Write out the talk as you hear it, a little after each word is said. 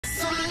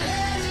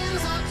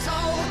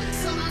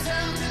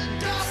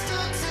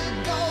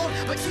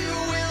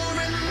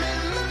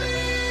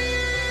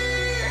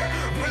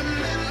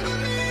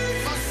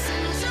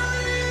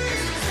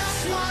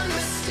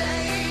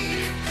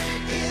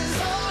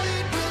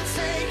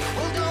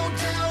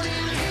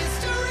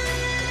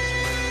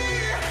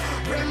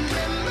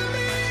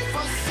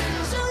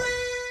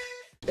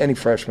any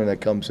freshman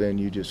that comes in,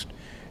 you just,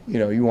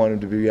 you want them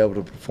to be able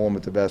to perform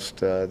at the best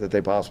that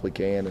they possibly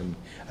can. And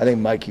I think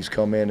Mikey's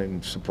come in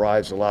and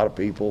surprised a lot of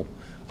people.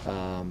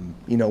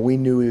 We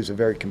knew he was a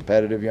very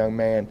competitive young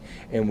man,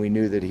 and we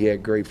knew that he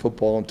had great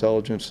football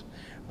intelligence,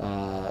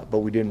 but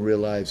we didn't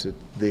realize that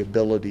the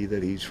ability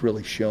that he's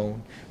really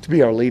shown to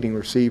be our leading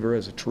receiver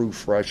as a true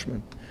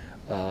freshman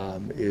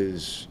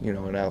is,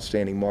 an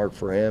outstanding mark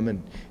for him.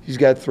 And he's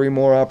got 3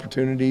 more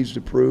opportunities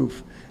to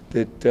prove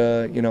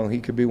that, he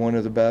could be one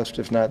of the best,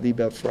 if not the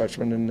best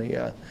freshman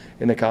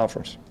in the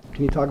conference.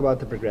 Can you talk about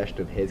the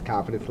progression of his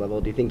confidence level?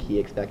 Do you think he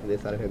expected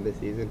this out of him this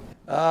season?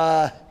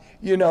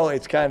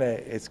 It's kind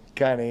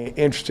of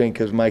interesting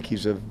because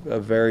Mikey's a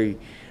very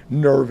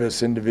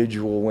nervous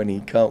individual when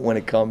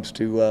it comes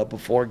to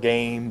before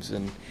games,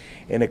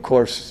 and of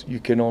course you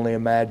can only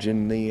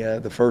imagine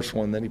the first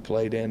one that he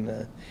played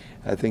in.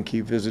 I think he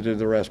visited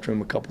the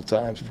restroom a couple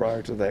times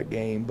prior to that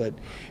game, but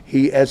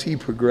as he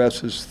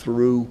progresses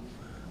through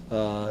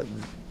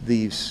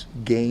these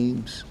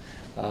games,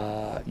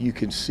 you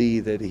can see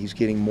that he's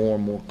getting more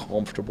and more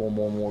comfortable,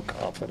 more and more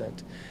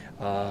confident.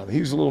 He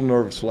was a little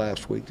nervous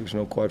last week, there's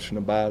no question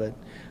about it,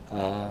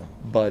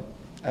 but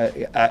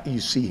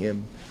you see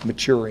him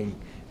maturing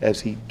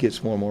as he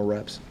gets more and more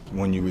reps.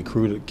 When you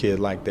recruit a kid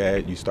like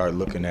that, you start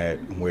looking at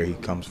where he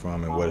comes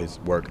from and what his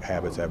work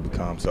habits have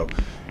become. So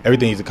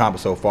everything he's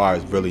accomplished so far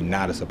is really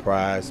not a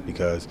surprise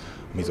because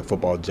he's a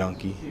football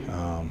junkie.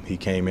 He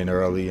came in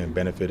early and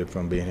benefited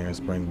from being here in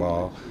spring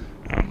ball,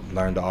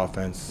 learned the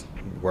offense,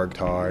 worked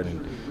hard,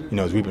 and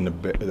is reaping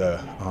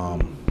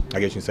I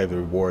guess you can say the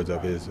rewards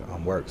of his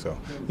work. So,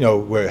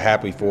 we're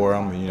happy for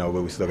him,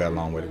 but we still got a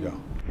long way to go.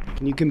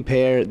 Can you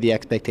compare the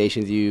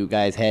expectations you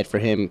guys had for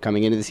him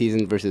coming into the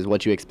season versus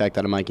what you expect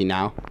out of Mikey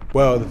now?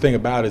 Well, the thing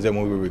about it is that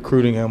when we were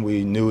recruiting him,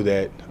 we knew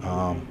that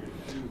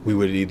we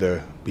would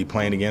either be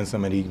playing against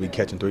him and he'd be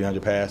catching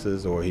 300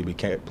 passes, or he'd be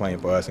playing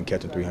for us and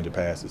catching 300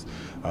 passes.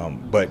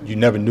 But you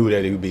never knew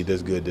that he would be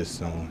this good this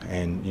soon.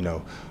 And,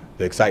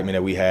 the excitement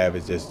that we have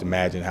is just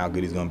imagine how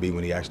good he's going to be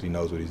when he actually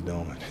knows what he's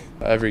doing.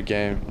 Every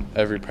game,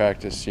 every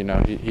practice,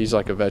 he's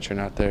like a veteran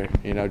out there,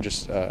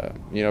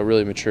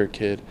 really mature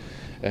kid.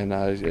 And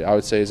I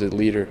would say he's a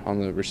leader on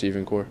the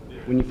receiving corps.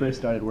 When you first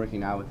started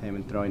working out with him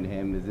and throwing to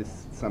him, is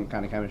this some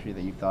kind of chemistry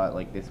that you thought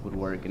like this would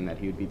work and that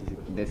he would be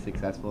this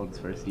successful in his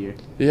first year?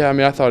 Yeah,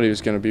 I thought he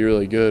was going to be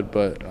really good,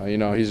 but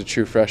he's a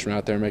true freshman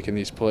out there making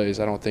these plays.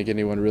 I don't think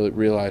anyone really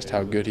realized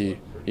how good he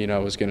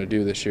was going to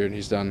do this year, and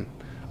he's done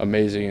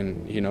amazing,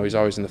 and he's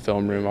always in the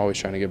film room, always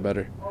trying to get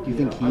better. Do you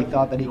think he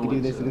thought that he could do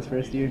this in his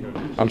first year?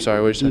 I'm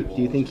sorry, what did you say?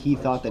 Do you think he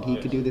thought that he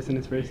could do this in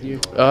his first year?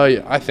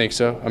 Yeah, I think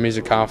so. He's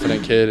a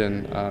confident kid,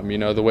 and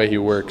the way he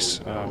works,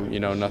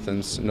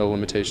 no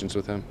limitations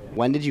with him.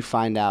 When did you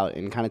find out,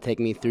 and kind of take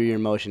me through your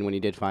emotion when you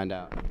did find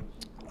out?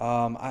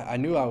 I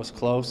knew I was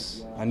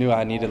close. I knew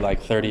I needed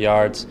like 30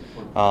 yards.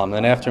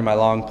 Then after my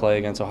long play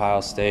against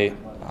Ohio State,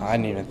 I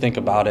didn't even think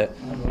about it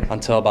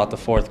until about the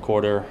fourth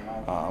quarter.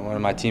 One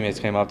of my teammates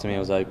came up to me and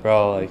was like,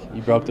 "Bro,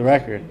 you broke the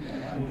record."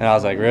 And I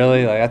was like,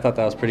 "Really?" I thought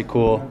that was pretty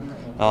cool.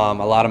 A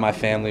lot of my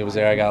family was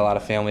there. I got a lot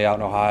of family out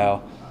in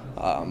Ohio.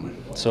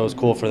 So it was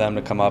cool for them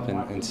to come up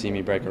and see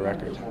me break a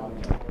record.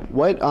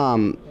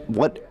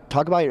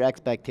 Talk about your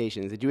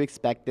expectations. Did you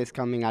expect this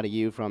coming out of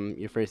you from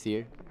your first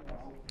year?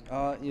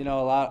 A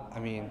lot.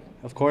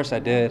 Of course I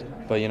did,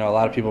 but a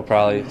lot of people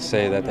probably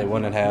say that they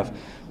wouldn't have.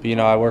 But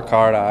I work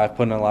hard. I've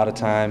put in a lot of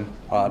time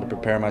to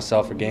prepare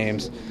myself for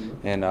games,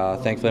 and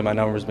thankfully my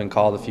number's been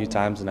called a few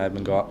times, and I've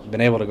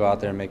been able to go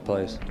out there and make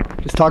plays.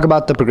 Just talk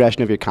about the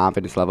progression of your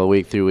confidence level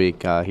week through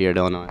week here at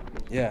Illinois.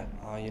 Yeah.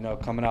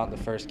 Coming out in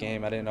the first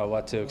game, I didn't know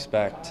what to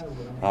expect.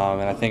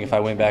 And I think if I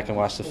went back and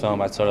watched the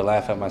film, I'd sort of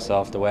laugh at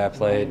myself the way I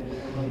played.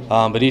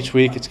 But each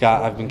week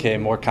I've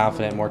become more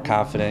confident,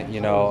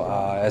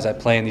 as I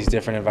play in these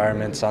different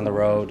environments on the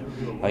road.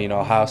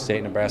 Ohio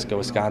State, Nebraska,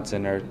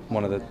 Wisconsin are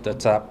one of the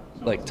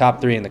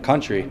top 3 in the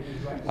country,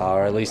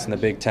 or at least in the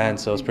Big Ten.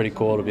 So it's pretty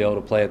cool to be able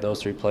to play at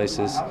those 3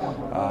 places.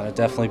 It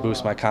definitely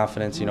boosts my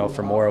confidence,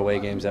 for more away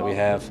games that we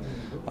have,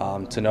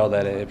 to know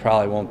that it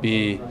probably won't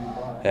be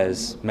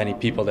as many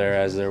people there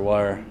as there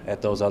were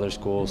at those other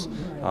schools.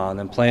 And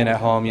then playing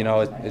at home,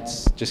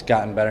 it's just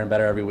gotten better and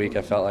better every week.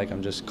 I felt like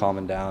I'm just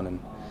calming down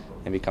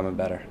and becoming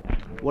better.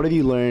 What have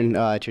you learned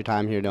at your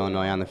time here at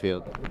Illinois on the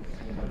field?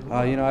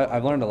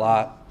 I've learned a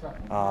lot,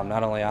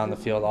 not only on the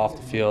field, off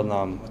the field.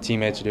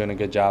 Teammates are doing a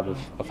good job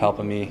of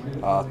helping me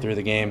through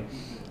the game.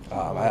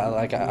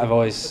 I've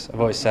always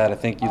said, I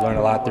think you learn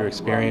a lot through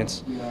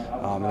experience,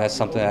 and that's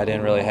something that I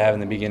didn't really have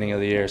in the beginning of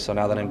the year. So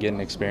now that I'm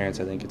getting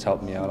experience, I think it's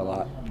helped me out a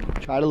lot.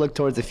 Try to look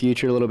towards the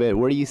future a little bit.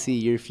 Where do you see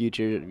your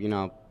future,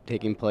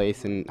 taking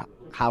place, and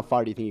how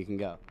far do you think you can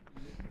go?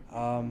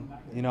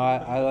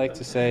 I like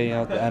to say,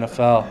 the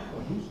NFL.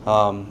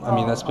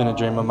 That's been a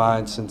dream of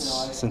mine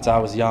since I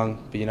was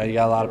young. But you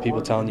got a lot of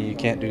people telling you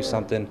can't do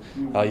something.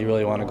 You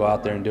really want to go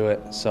out there and do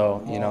it.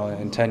 So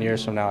in 10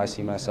 years from now, I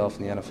see myself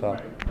in the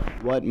NFL.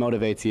 What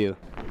motivates you?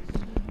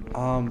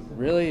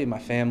 Really, my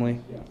family.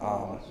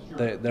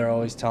 They're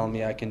always telling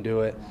me I can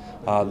do it.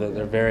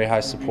 They're very high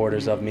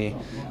supporters of me.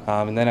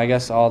 And then I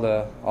guess all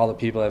the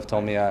people have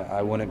told me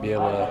I wouldn't be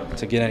able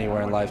to get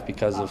anywhere in life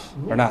because of,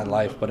 or not in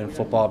life, but in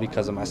football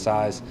because of my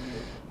size.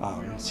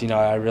 So, you know,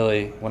 I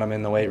really, when I'm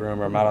in the weight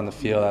room or I'm out on the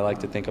field, I like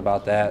to think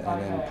about that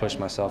and then push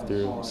myself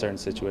through certain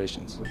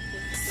situations.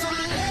 Some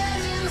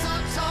legends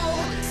are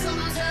told, some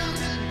turn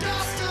to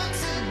dust or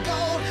to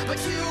gold, but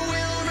you will.